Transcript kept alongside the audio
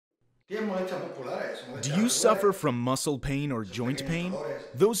Do you suffer from muscle pain or joint pain?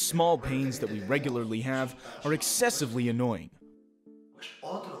 Those small pains that we regularly have are excessively annoying.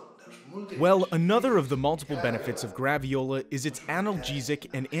 Well, another of the multiple benefits of Graviola is its analgesic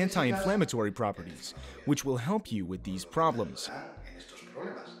and anti-inflammatory properties, which will help you with these problems.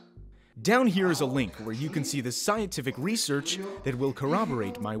 Down here is a link where you can see the scientific research that will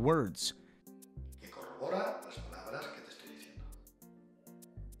corroborate my words.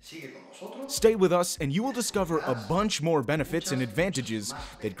 Stay with us and you will discover a bunch more benefits and advantages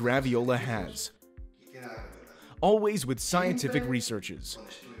that Graviola has. Always with scientific researches.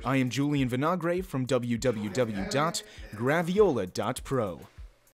 I am Julian Vinagre from www.graviola.pro.